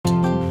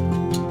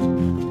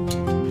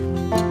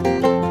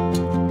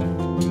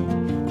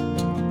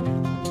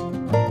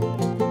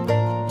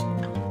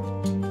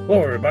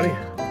Hello everybody,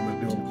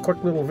 I'm going to do a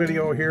quick little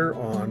video here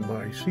on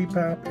my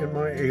CPAP in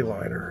my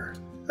Aliner.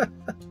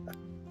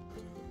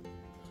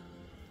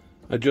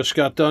 I just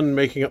got done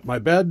making up my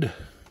bed.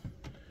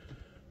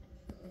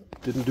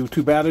 Didn't do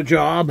too bad a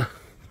job.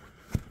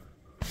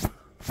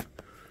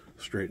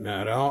 Straighten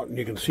that out, and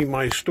you can see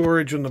my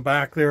storage in the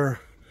back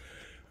there.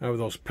 I have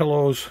those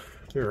pillows.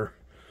 They're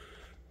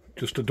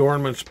just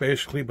adornments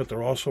basically, but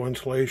they're also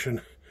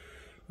insulation.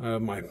 I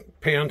have my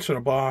pants in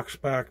a box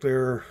back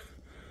there.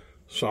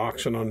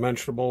 Socks and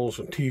unmentionables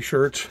and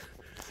t-shirts.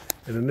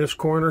 And in this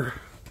corner,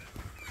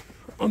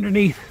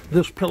 underneath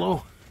this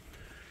pillow,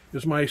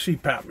 is my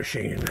CPAP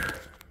machine.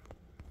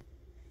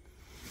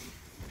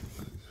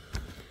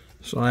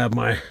 So I have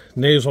my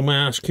nasal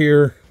mask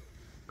here,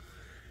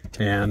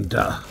 and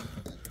the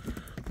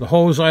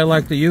hose I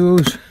like to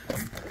use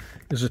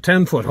is a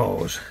 10-foot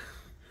hose.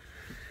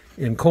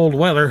 In cold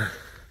weather,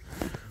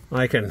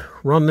 I can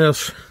run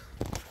this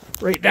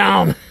right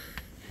down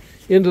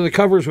into the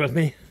covers with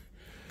me.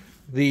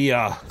 The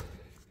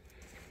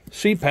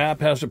CPAP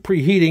has a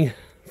preheating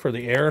for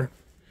the air,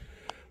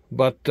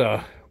 but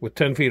with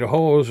 10 feet of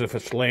hose, if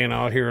it's laying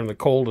out here in the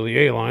cold of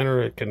the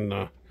A-liner, it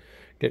can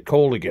get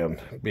cold again.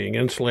 Being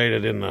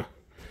insulated in the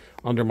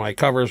under my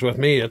covers with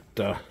me, it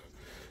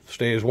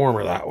stays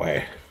warmer that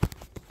way.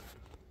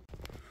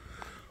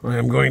 I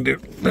am going to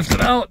lift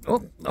it out.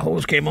 Oh, the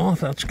hose came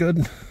off. That's good.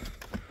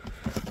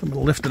 I'm going to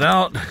lift it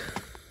out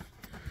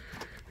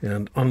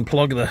and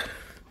unplug the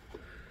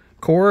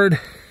cord.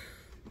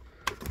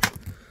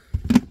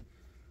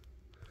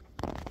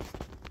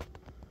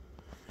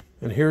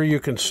 And here you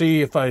can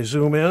see, if I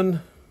zoom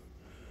in,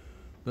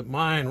 that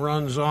mine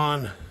runs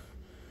on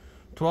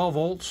 12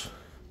 volts,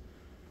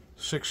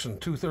 6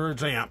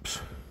 2/3 amps.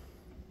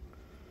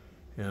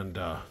 And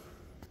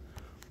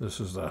this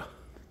is the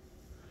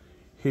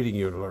heating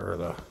unit, or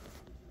the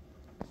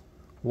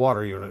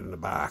water unit in the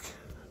back.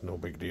 No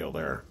big deal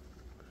there.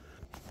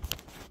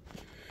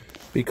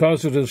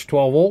 Because it is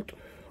 12 volt,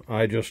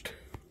 I just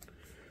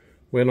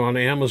went on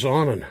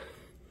Amazon and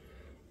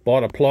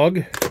bought a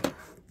plug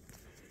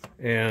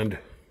and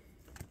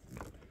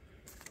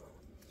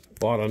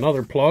bought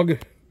another plug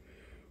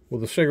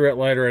with a cigarette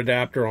lighter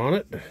adapter on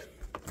it.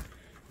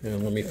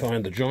 And let me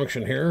find the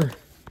junction here.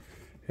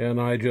 And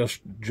I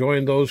just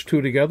joined those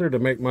two together to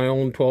make my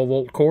own 12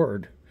 volt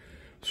cord.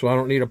 So I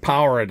don't need a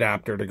power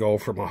adapter to go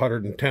from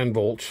 110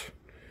 volts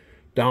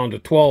down to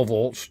 12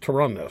 volts to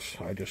run this.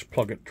 I just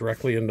plug it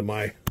directly into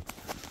my...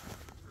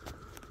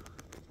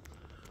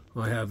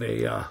 I have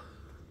a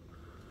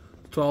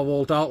 12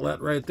 volt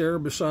outlet right there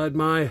beside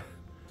my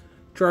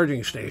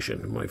charging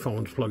station. My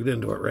phone's plugged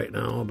into it right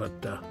now,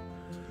 but that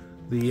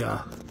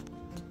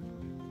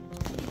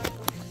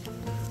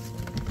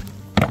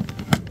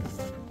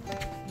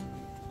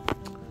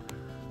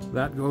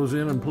goes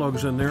in and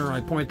plugs in there. I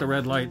point the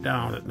red light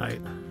down at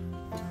night.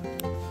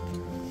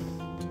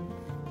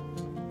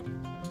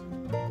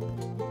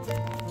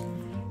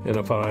 And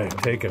if I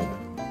take and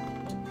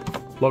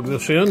plug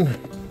this in,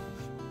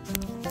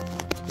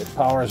 it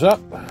powers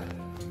up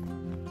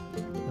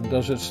and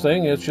does its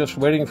thing. It's just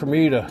waiting for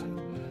me to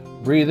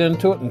breathe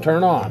into it and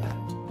turn on.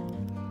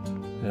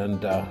 And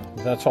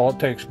that's all it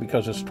takes.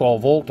 Because it's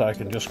 12 volt, I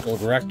can just go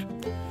direct.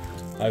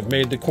 I've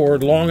made the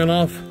cord long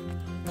enough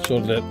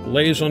so that it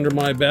lays under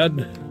my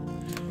bed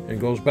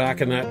and goes back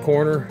in that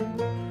corner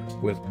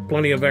with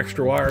plenty of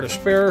extra wire to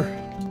spare.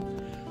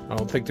 I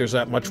don't think there's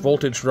that much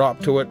voltage drop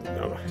to it.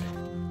 No.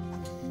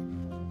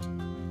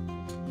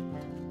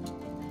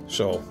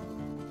 So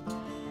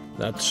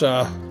that's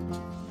how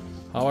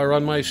I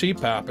run my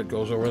CPAP. It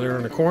goes over there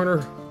in the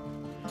corner.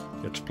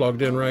 It's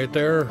plugged in right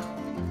there,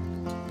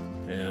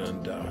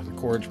 and the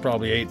cord's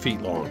probably 8 feet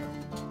long.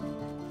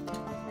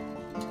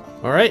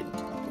 All right.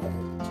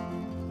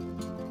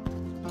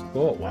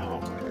 Oh, wow,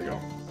 there we go.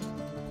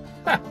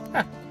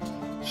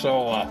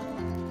 So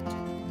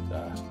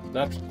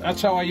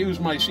that's how I use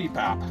my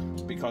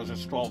CPAP, because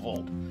it's 12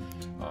 volt.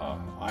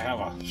 I have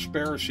a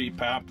spare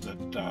CPAP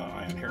that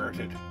I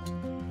inherited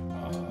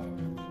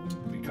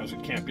because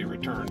it can't be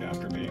returned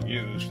after being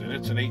used, and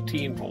it's an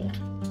 18 volt.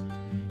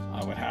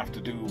 I would have to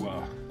do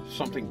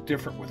something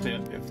different with it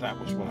if that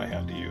was what I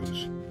had to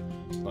use.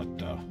 But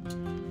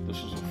this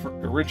is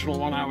the original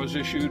one I was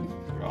issued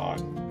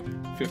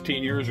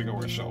 15 years ago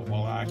or so.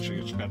 Well, actually,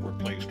 it's been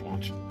replaced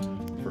once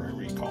for a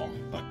recall.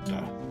 But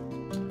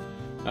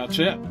that's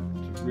it.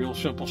 It's a real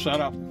simple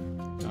setup.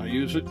 I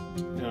use it,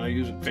 and I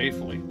use it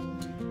faithfully.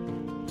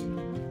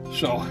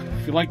 So,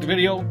 if you like the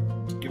video,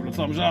 give it a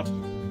thumbs up.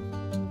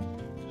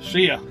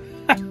 See ya.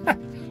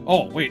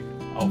 Oh, wait.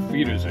 Auf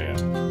Wiedersehen.